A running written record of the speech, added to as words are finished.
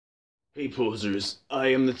Hey posers, I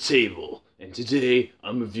am the table, and today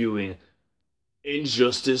I'm reviewing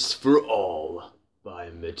Injustice for All by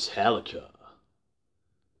Metallica.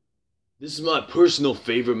 This is my personal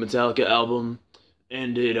favorite Metallica album,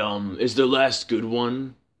 and it is their last good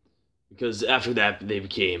one, because after that they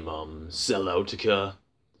became Selloutica.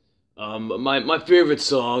 My favorite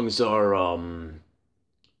songs are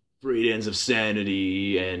Frayed Ends of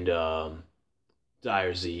Sanity and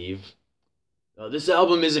Dyer's Eve. This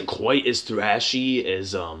album isn't quite as thrashy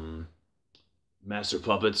as Master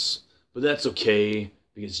Puppets, but that's okay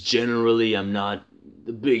because generally I'm not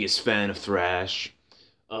the biggest fan of thrash.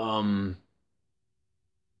 Um,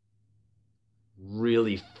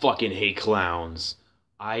 really fucking hate clowns.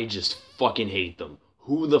 I just fucking hate them.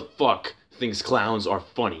 Who the fuck thinks clowns are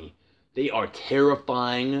funny? They are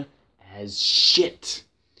terrifying as shit.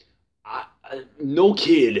 No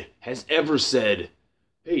kid has ever said,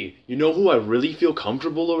 "Hey, you know who I really feel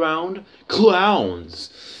comfortable around?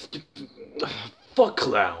 Clowns. Fuck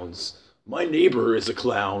clowns. My neighbor is a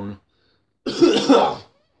clown." Ugh.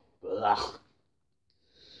 Oh,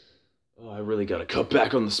 I really gotta cut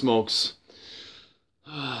back on the smokes.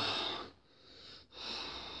 My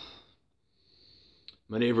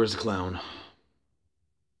neighbor is a clown.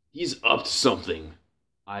 He's up to something.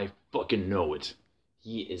 I fucking know it.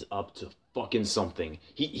 He is up to fucking something.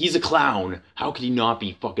 He's a clown. How could he not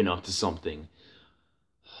be fucking up to something?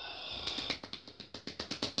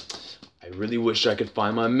 I really wish I could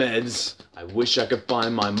find my meds. I wish I could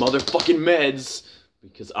find my motherfucking meds.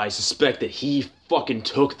 Because I suspect that he fucking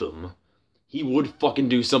took them. He would fucking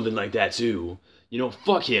do something like that too. You know,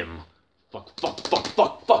 fuck him.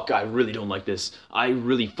 Fuck. I really don't like this. I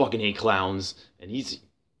really fucking hate clowns. And he's...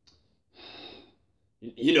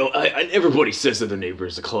 You know, and everybody says that their neighbor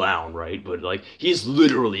is a clown, right? But, like, he's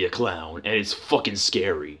literally a clown, and it's fucking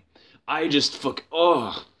scary. I just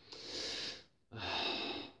ugh.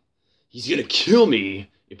 He's gonna kill me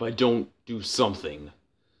if I don't do something.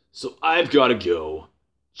 So I've gotta go.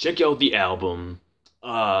 Check out the album.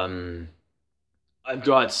 I've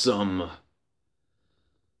got some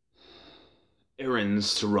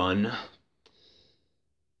errands to run.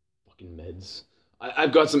 Fucking meds.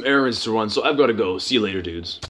 I've got some errands to run, so I've got to go. See you later, dudes.